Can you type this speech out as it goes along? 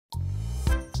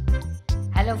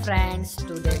Hello friends,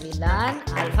 today we learn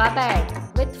alphabet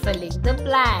with filling the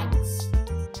blanks.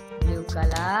 Blue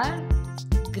color,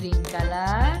 green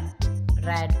color,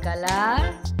 red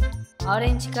color,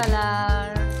 orange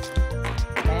color.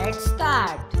 Let's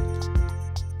start.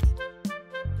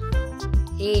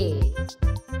 A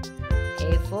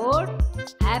for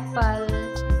apple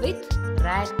with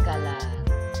red color.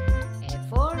 A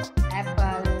for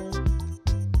apple.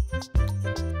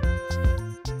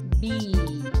 B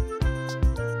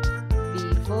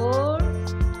for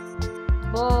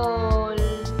ball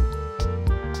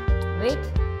with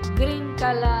green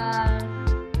color.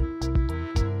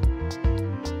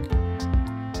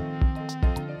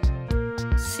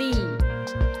 C.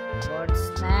 What's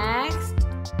next?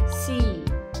 C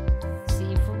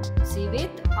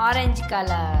with orange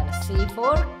color. C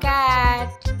for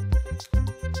cat.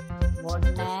 What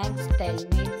next? Tell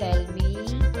me.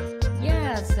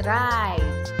 Yes, right.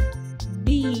 D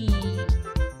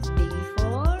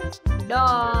for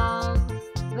dog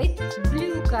with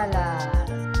blue color.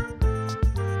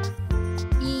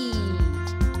 E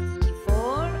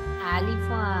for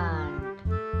elephant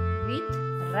with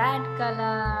red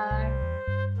color.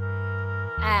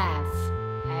 F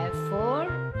for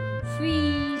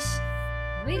fish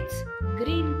with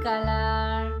green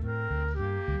color.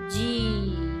 G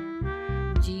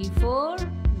for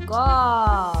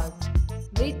God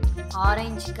with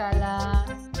orange color.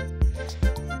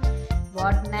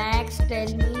 What next?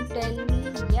 Tell me.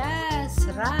 Yes,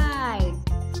 right.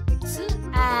 It's H.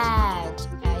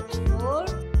 H for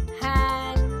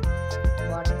hand.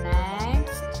 What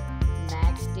next?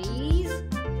 Next is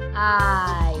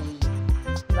I.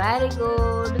 Very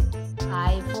good.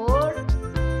 I for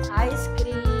ice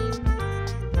cream.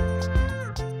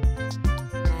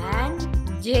 And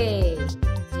J.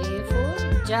 J for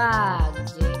jug.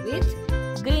 J with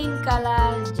green color.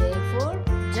 J for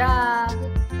jug.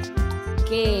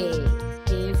 K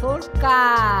for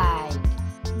kite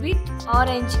with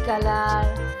orange color.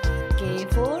 K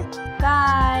for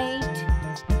kite.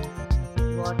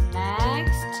 What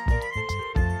next?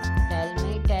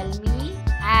 Tell me.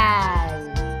 L.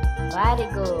 Very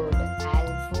good. L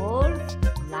for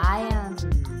lion.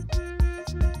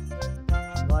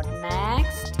 What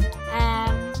next?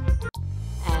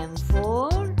 M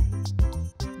for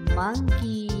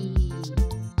monkey.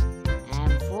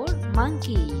 M for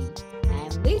monkey.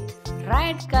 With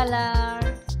red color.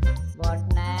 What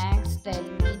next?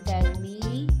 Tell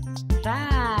me.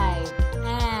 Right.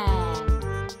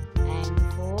 N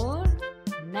for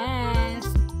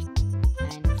nest.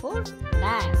 N for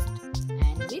nest.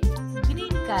 And with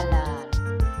green color.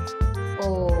 O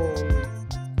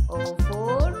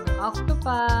for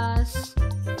octopus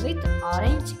with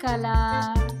orange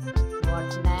color. What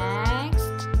next?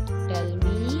 Tell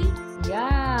me.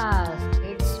 Yes,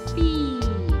 it's P.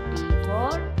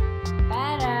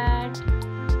 Parrot.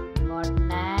 What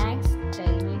next?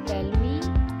 Tell me.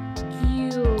 Q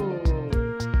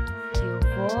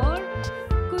for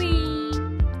queen.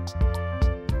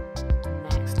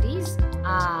 Next is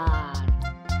R.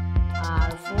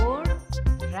 R for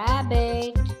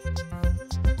rabbit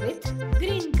with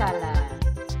green color.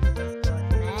 What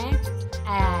next?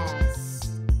 S.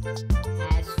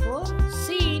 S for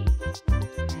sheep.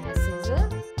 S is a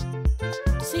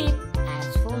sheep. S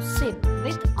for sheep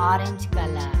with orange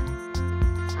color.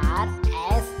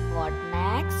 S. What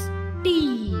next? T.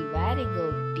 Very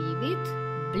good. T with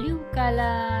blue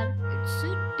color. It's a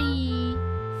T.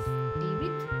 T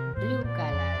with blue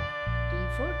color. T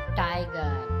for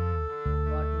tiger.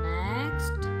 What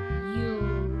next? U.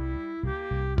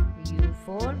 U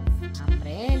for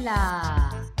umbrella.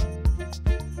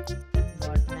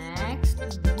 What next?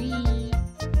 V.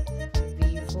 V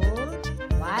for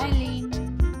violin.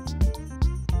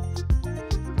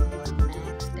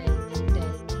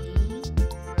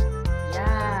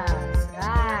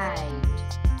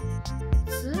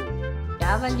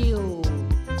 W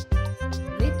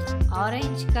with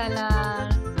orange color.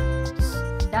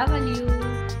 W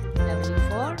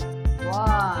for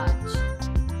watch.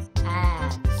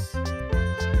 X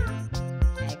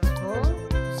for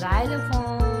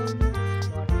xylophone.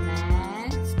 What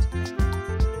next?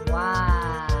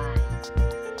 Y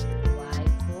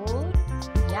for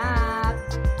yak.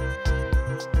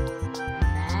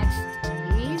 Next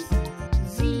is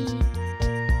Z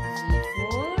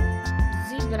for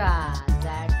zebra.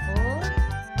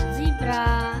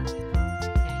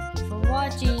 Thank you for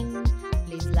watching.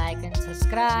 Please like and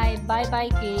subscribe. Bye bye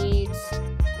kids.